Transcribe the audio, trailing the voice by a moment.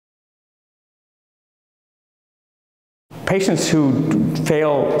patients who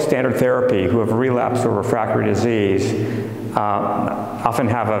fail standard therapy, who have relapsed or refractory disease, often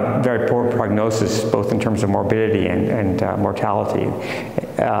have a very poor prognosis, both in terms of morbidity and mortality.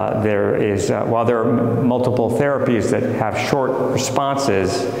 While there are multiple therapies that have short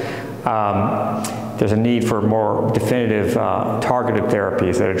responses, there's a need for more definitive targeted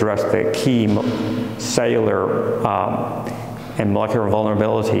therapies that address the key cellular and molecular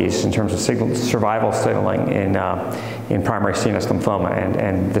vulnerabilities in terms of survival signaling in primary CNS lymphoma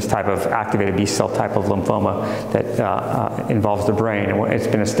and this type of activated B cell type of lymphoma that involves the brain. And it's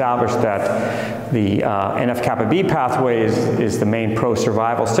been established that the NF-kappa B pathway is the main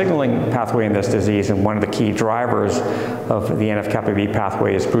pro-survival signaling pathway in this disease, and one of the key drivers of the NF-kappa B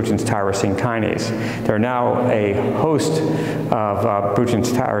pathway is Bruton's tyrosine kinase. There are now a host of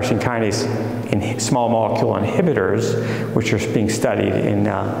Bruton's tyrosine kinase in small molecule inhibitors, which are being studied in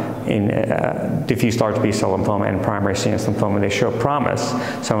diffuse large B-cell lymphoma and primary CNS lymphoma. They show promise.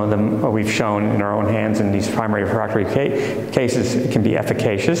 Some of them we've shown in our own hands in these primary refractory cases can be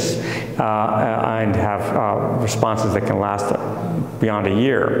efficacious and have responses that can last beyond a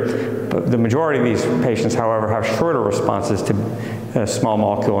year. But the majority of these patients, however, have shorter responses to small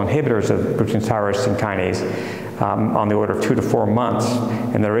molecule inhibitors of Bruton's tyrosine kinase, on the order of 2 to 4 months.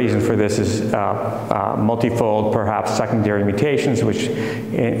 And the reason for this is multifold, perhaps secondary mutations, which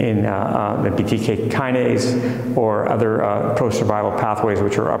in the BTK kinase or other pro-survival pathways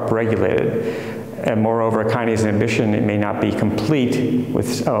which are upregulated. And moreover, kinase inhibition, it may not be complete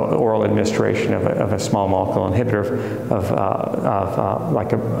with oral administration of a small molecule inhibitor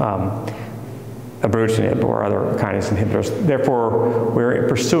like ibrutinib or other kinase inhibitors. Therefore, we're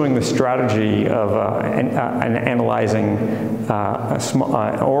pursuing the strategy of analyzing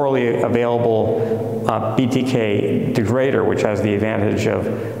an orally available BTK degrader, which has the advantage of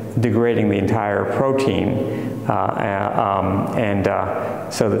degrading the entire protein,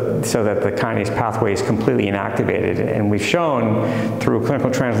 so that the kinase pathway is completely inactivated. And we've shown through clinical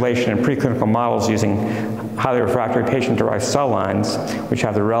translation and preclinical models using highly refractory patient-derived cell lines, which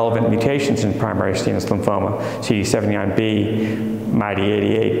have the relevant mutations in primary CNS lymphoma, CD79B,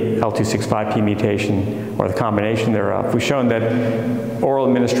 MYD88, L265P mutation, or the combination thereof. We've shown that oral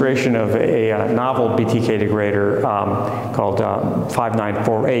administration of a novel BTK degrader called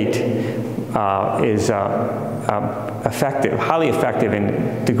 5948 is effective, highly effective in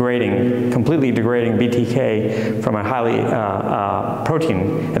completely degrading BTK from a highly at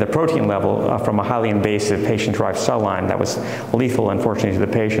the protein level from a highly invasive patient-derived cell line that was lethal, unfortunately, to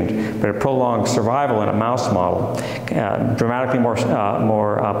the patient. But it prolonged survival in a mouse model, dramatically more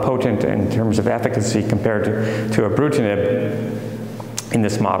potent in terms of efficacy compared to ibrutinib in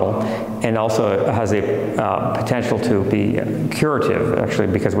this model, and also has a potential to be curative, actually,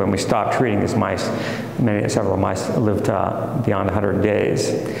 because when we stopped treating these mice, several mice lived beyond 100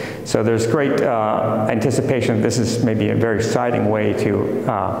 days. So there's great anticipation that this is maybe a very exciting way to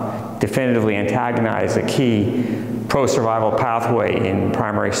definitively antagonize a key pro-survival pathway in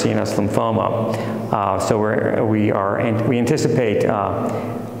primary CNS lymphoma. So we anticipate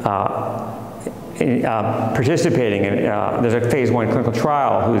participating in, there's a phase 1 clinical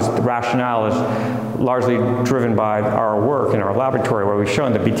trial whose rationale is largely driven by our work in our laboratory, where we've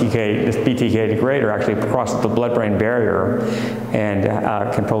shown that this BTK degrader actually crosses the blood-brain barrier and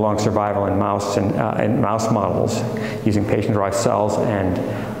can prolong survival in mouse and mouse models using patient-derived cells, and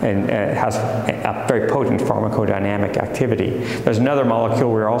has a very potent pharmacodynamic activity. There's another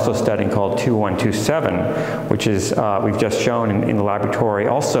molecule we're also studying called 2127, which is we've just shown in the laboratory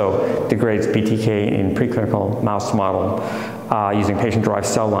also degrades BTK in preclinical mouse model using patient-derived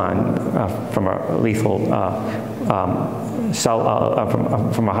cell line from a lethal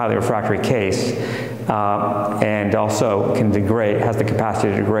from a highly refractory case, and also has the capacity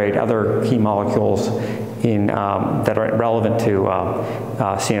to degrade other key molecules that are relevant to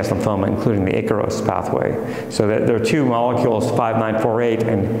CNS lymphoma, including the Icaros pathway. So there are two molecules, 5948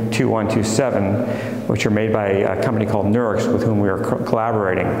 and 2127, which are made by a company called Nurix, with whom we are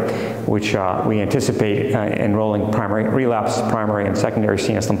collaborating, which we anticipate enrolling relapsed primary and secondary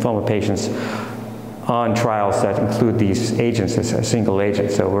CNS lymphoma patients on trials that include these agents as a single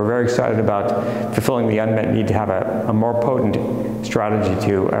agent. So we're very excited about fulfilling the unmet need to have a more potent strategy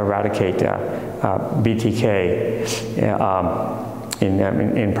to eradicate BTK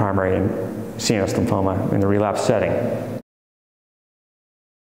in primary and CNS lymphoma in the relapse setting.